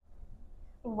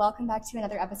Welcome back to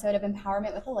another episode of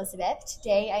Empowerment with Elizabeth.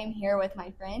 Today I am here with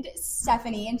my friend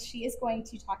Stephanie, and she is going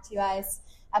to talk to us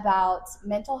about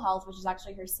mental health, which is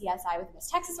actually her CSI with the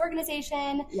Miss Texas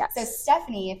organization. Yes. So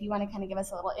Stephanie, if you want to kind of give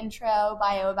us a little intro,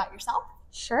 bio about yourself.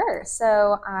 Sure.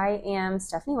 So I am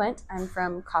Stephanie Wendt. I'm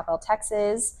from Coppell,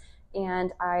 Texas,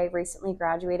 and I recently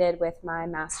graduated with my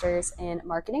master's in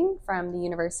marketing from the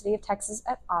University of Texas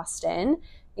at Austin.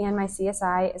 And my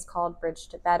CSI is called Bridge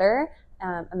to Better,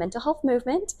 a mental health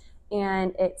movement.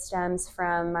 And it stems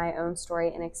from my own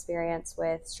story and experience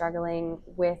with struggling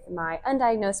with my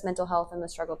undiagnosed mental health and the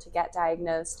struggle to get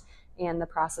diagnosed, and the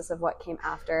process of what came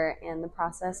after, and the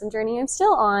process and journey I'm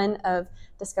still on of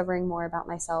discovering more about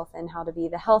myself and how to be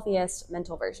the healthiest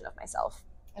mental version of myself.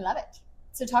 I love it.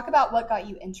 So talk about what got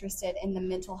you interested in the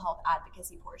mental health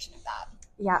advocacy portion of that.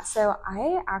 Yeah, so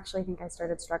I actually think I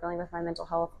started struggling with my mental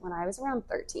health when I was around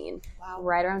 13, Wow.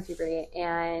 right around puberty.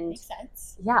 And Makes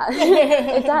sense. yeah,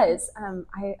 it does.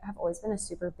 I have always been a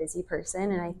super busy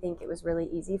person, and I think it was really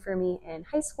easy for me in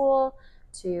high school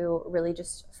to really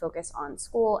just focus on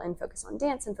school and focus on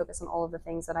dance and focus on all of the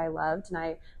things that I loved. And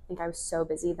I think I was so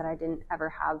busy that I didn't ever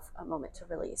have a moment to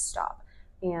really stop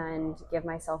and give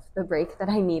myself the break that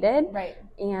I needed. Right.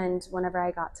 And whenever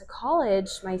I got to college,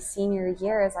 my senior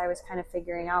year, as I was kind of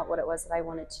figuring out what it was that I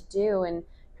wanted to do and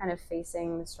kind of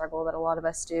facing the struggle that a lot of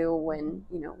us do when,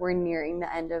 we're nearing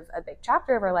the end of a big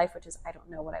chapter of our life, which is, I don't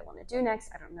know what I want to do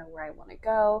next. I don't know where I want to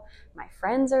go. My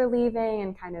friends are leaving,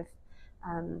 and kind of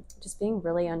just being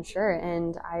really unsure.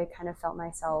 And I kind of felt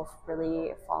myself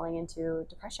really falling into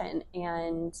depression.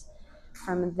 And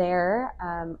from there,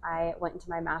 I went into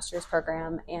my master's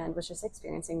program and was just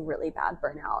experiencing really bad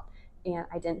burnout. And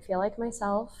I didn't feel like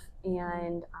myself,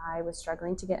 and I was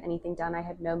struggling to get anything done. I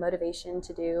had no motivation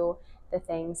to do the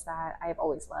things that I've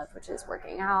always loved, which is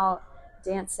working out,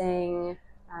 dancing.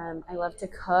 I love to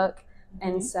cook.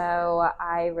 And so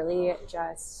I really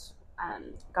just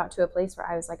got to a place where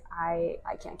I was like, I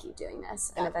can't keep doing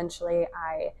this. And eventually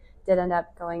I did end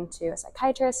up going to a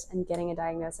psychiatrist and getting a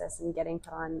diagnosis and getting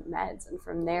put on meds. And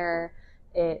from there,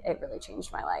 it really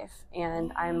changed my life.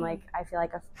 And I feel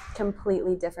like a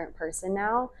completely different person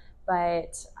now,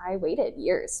 but I waited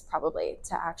years probably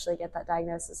to actually get that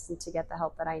diagnosis and to get the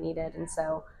help that I needed. And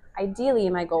so ideally,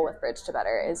 my goal with Bridge to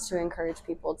Better is to encourage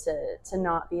people to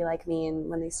not be like me, and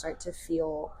when they start to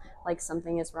feel like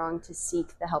something is wrong, to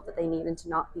seek the help that they need and to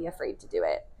not be afraid to do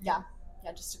it. Yeah,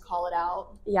 just to call it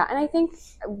out. Yeah, and I think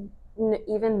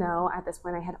even though at this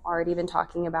point I had already been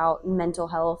talking about mental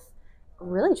health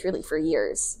really truly for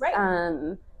years, right.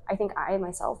 I think I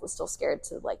myself was still scared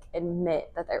to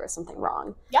admit that there was something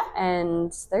wrong. Yeah.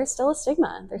 And there's still a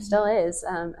stigma. There still is,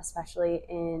 especially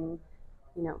in,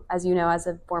 as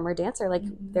a former dancer,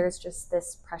 there's just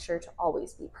this pressure to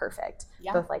always be perfect,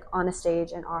 both on a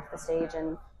stage and off the stage.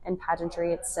 And in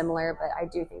pageantry, it's similar, but I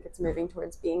do think it's moving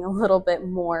towards being a little bit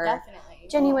more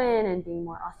genuine and being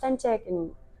more authentic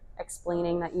and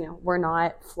explaining that, we're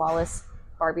not flawless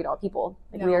Barbie doll people.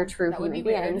 We are true human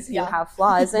beings who have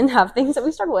flaws and have things that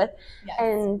we struggle with. Yes.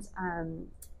 And,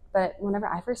 but whenever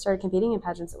I first started competing in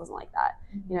pageants, it wasn't like that.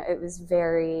 It was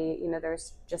very,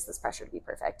 there's just this pressure to be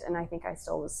perfect. And I think I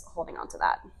still was holding on to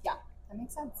that. Yeah, that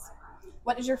makes sense.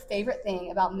 What is your favorite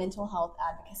thing about mental health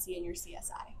advocacy in your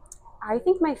CSI? I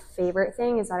think my favorite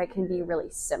thing is that it can be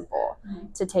really simple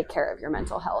to take care of your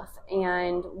mental health.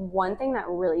 And one thing that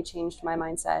really changed my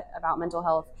mindset about mental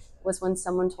health was when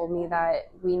someone told me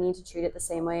that we need to treat it the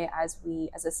same way as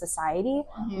we, as a society,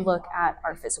 look at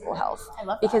our physical health. I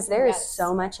love that. Because there is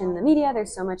so much in the media,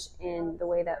 there's so much in the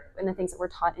way that, in the things that we're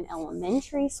taught in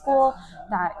elementary school,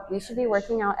 that we should be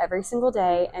working out every single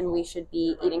day and we should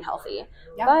be eating healthy.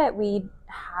 Yeah. But we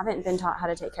haven't been taught how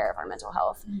to take care of our mental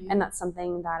health. And that's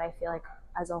something that I feel like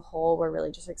as a whole, we're really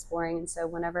just exploring. And so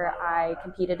whenever I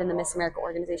competed in the Miss America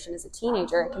organization as a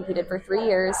teenager, I competed for 3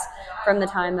 years from the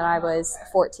time that I was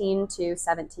 14 to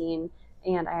 17.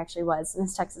 And I actually was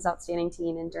Miss Texas Outstanding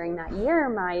Teen. And during that year,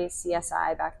 my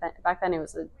CSI back then it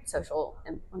was a social,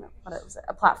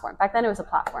 a platform. Back then it was a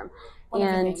platform. One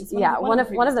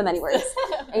of the many words.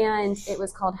 And it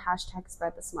was called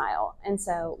 #SpreadTheSmile. And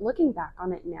so looking back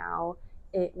on it now,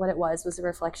 what it was a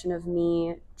reflection of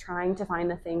me trying to find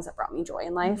the things that brought me joy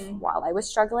in life while I was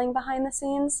struggling behind the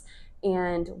scenes,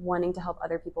 and wanting to help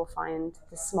other people find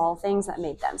the small things that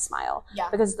made them smile. Yeah.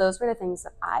 Because those were the things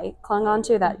that I clung on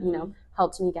to that,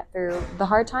 helped me get through the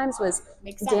hard times, was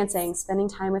dancing, spending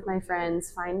time with my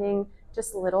friends, finding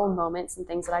just little moments and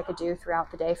things that I could do throughout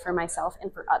the day for myself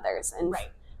and for others. And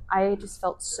I just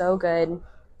felt so good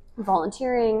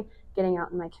volunteering, getting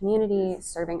out in my community,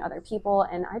 serving other people.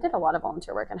 And I did a lot of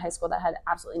volunteer work in high school that had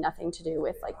absolutely nothing to do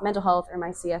with mental health or my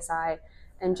CSI.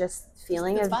 and just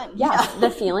feeling it's of fun. the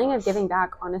feeling of giving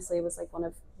back honestly was like one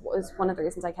of the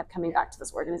reasons I kept coming back to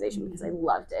this organization, because I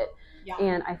loved it.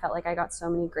 And I felt like I got so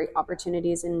many great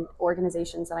opportunities in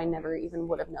organizations that I never even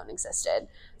would have known existed.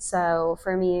 So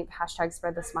for me, hashtag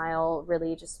Spread the Smile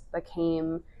really just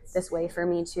became this way for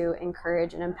me to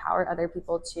encourage and empower other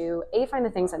people to find the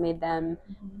things that made them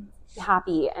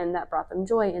happy and that brought them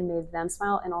joy and made them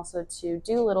smile, and also to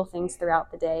do little things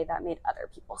throughout the day that made other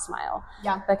people smile.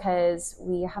 Because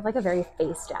we have like a very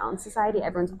face down society.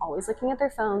 Everyone's always looking at their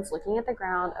phones, looking at the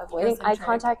ground, avoiding eye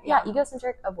contact.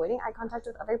 Egocentric, avoiding eye contact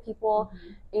with other people.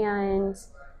 And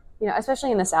you know,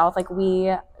 especially in the South, like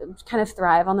we kind of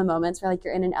thrive on the moments where like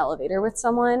you're in an elevator with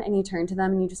someone and you turn to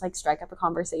them and you just like strike up a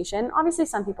conversation. Obviously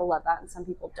some people love that and some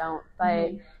people don't,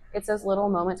 but it's those little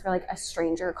moments where like a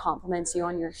stranger compliments you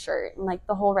on your shirt, and like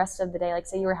the whole rest of the day, like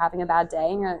say you were having a bad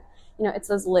day and you're, you know, it's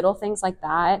those little things like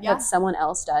that that someone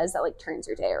else does that like turns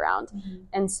your day around.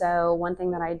 And so one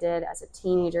thing that I did as a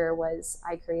teenager was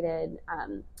I created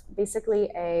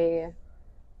basically a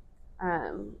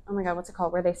oh my God, what's it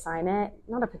called? Where they sign it?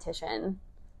 Not a petition.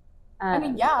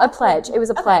 A pledge. It was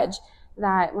a pledge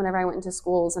that whenever I went into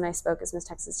schools and I spoke as Miss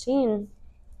Texas Teen,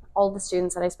 all the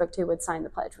students that I spoke to would sign the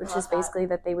pledge, which is basically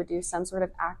that they would do some sort of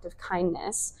act of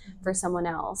kindness for someone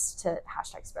else to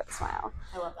hashtag Spread the Smile.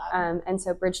 I love that. And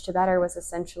so Bridge to Better was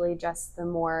essentially just the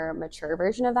more mature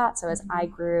version of that. So as I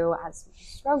grew, as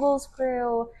struggles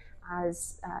grew,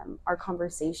 as our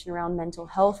conversation around mental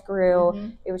health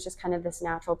grew, it was just kind of this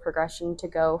natural progression to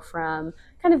go from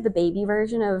kind of the baby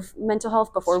version of mental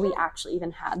health before we actually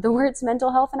even had the words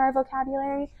mental health in our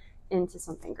vocabulary into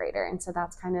something greater. And so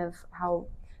that's kind of how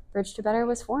Bridge to Better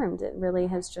was formed. It really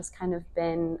has just kind of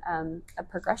been a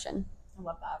progression. I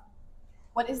love that.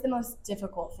 What is the most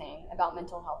difficult thing about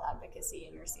mental health advocacy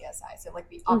in your CSI? So like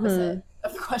the opposite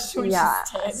of the question we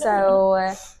just did.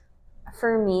 So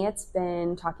for me, it's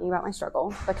been talking about my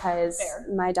struggle, because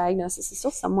my diagnosis is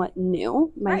still somewhat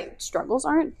new. My struggles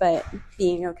aren't, but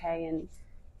being okay and,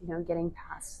 you know, getting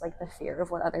past like the fear of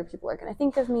what other people are going to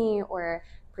think of me or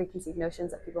preconceived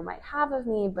notions that people might have of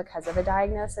me because of a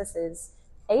diagnosis is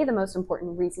A, the most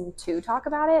important reason to talk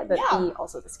about it, but B,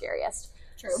 also the scariest.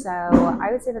 True. So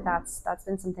I would say that that's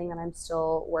been something that I'm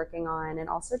still working on, and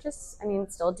also just, I mean,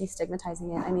 still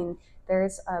destigmatizing it. I mean,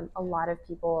 there's a lot of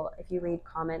people, if you read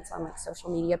comments on like social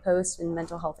media posts and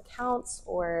mental health accounts,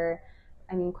 or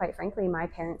I mean, quite frankly, my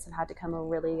parents have had to come a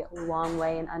really long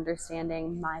way in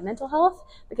understanding my mental health,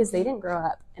 because they didn't grow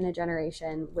up in a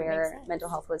generation where mental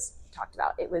health was talked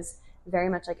about. It was very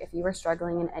much like if you were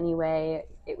struggling in any way,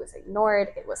 it was ignored,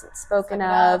 it wasn't spoken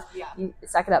of. You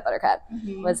suck it up, buttercup,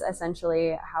 was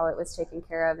essentially how it was taken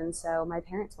care of. And so my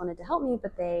parents wanted to help me,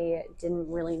 but they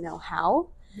didn't really know how.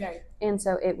 And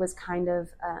so it was kind of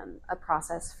a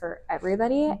process for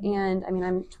everybody. And I mean,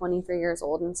 I'm 23 years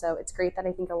old, and so it's great that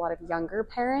I think a lot of younger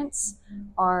parents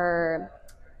are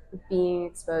being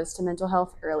exposed to mental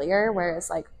health earlier, whereas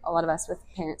like a lot of us with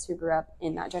parents who grew up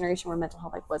in that generation where mental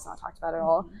health like was not talked about at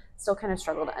all, still kind of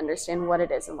struggle to understand what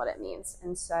it is and what it means.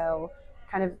 And so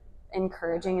kind of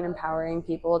encouraging and empowering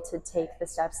people to take the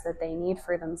steps that they need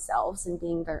for themselves and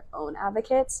being their own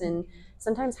advocates, and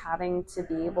sometimes having to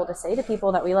be able to say to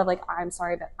people that we love, like, I'm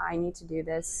sorry, but I need to do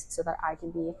this so that I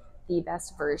can be the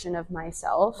best version of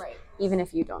myself, even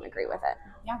if you don't agree with it.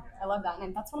 Yeah, I love that.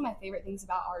 And that's one of my favorite things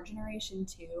about our generation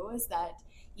too, is that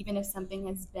even if something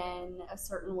has been a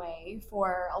certain way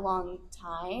for a long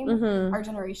time, our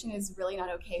generation is really not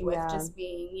okay with just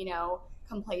being, you know,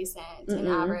 complacent and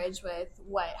average with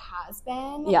what has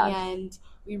been. And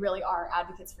we really are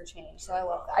advocates for change. So I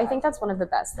love that. I think that's one of the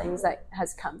best things that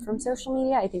has come from social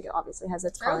media. I think it obviously has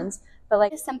a tons, but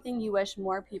like, what is something you wish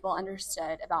more people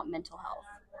understood about mental health?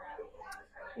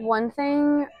 One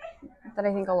thing that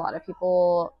I think a lot of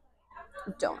people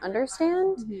don't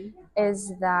understand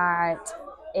is that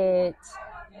it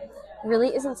really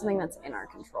isn't something that's in our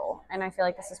control. And I feel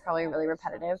like this is probably really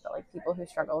repetitive, but like people who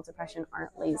struggle with depression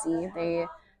aren't lazy. They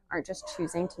aren't just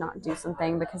choosing to not do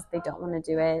something because they don't want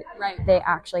to do it. They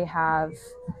actually have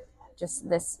just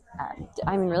this,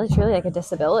 I mean, really truly like a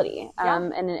disability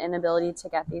and an inability to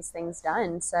get these things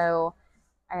done. So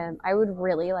I would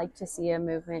really like to see a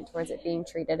movement towards it being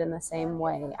treated in the same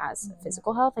way as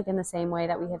physical health, like in the same way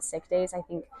that we have sick days. I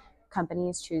think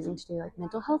companies choosing to do like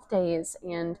mental health days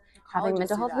and having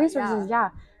mental health resources,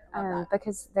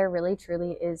 because there really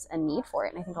truly is a need for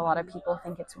it. And I think a lot of people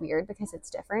think it's weird because it's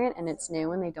different and it's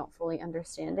new and they don't fully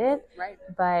understand it.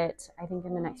 But I think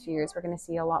in the next few years, we're going to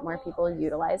see a lot more people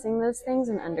utilizing those things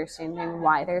and understanding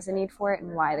why there's a need for it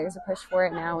and why there's a push for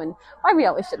it now and why we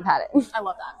always should have had it. I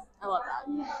love that. I love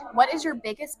that. What is your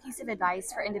biggest piece of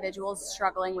advice for individuals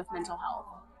struggling with mental health?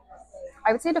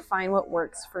 I would say define what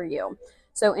works for you.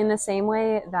 So in the same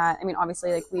way that, I mean,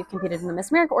 obviously, like, we've competed in the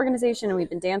Miss America organization and we've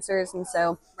been dancers, and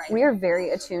so we are very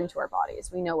attuned to our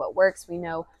bodies. We know what works. We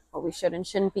know what we should and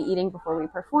shouldn't be eating before we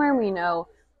perform. We know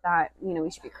that, you know,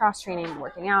 we should be cross-training and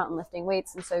working out and lifting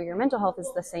weights. And so your mental health is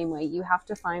the same way. You have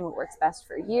to find what works best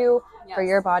for you, for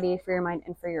your body, for your mind,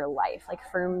 and for your life. Like,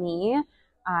 for me,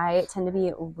 I tend to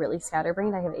be really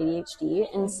scatterbrained. I have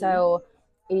ADHD. And so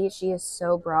ADHD is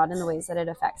so broad in the ways that it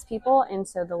affects people. And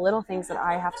so the little things that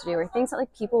I have to do are things that,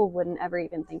 like, people wouldn't ever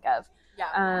even think of.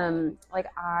 Like,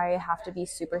 I have to be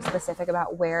super specific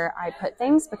about where I put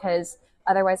things, because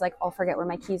otherwise, like, I'll forget where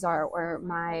my keys are, or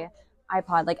my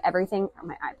iPod, like, everything, or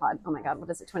my iPod, oh my God, what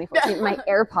is it, 2014, my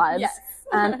AirPods,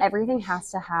 everything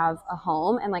has to have a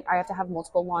home, and, like, I have to have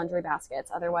multiple laundry baskets.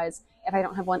 Otherwise, if I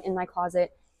don't have one in my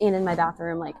closet and in my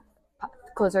bathroom, like,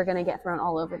 clothes are going to get thrown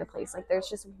all over the place. Like, there's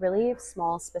just really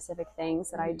small, specific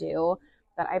things that I do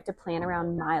that I have to plan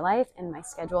around my life and my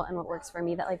schedule and what works for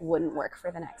me that, like, wouldn't work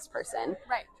for the next person.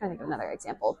 Right. I'm trying to think of another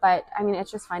example. But, I mean,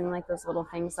 it's just finding, like, those little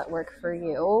things that work for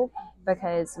you,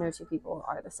 because no two people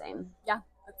are the same. Yeah,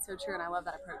 that's so true, and I love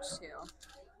that approach, too.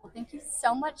 Well, thank you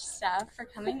so much, Steph, for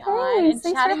coming on and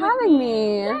Thanks chatting for having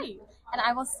me. Yay. And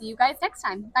I will see you guys next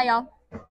time. Bye, y'all.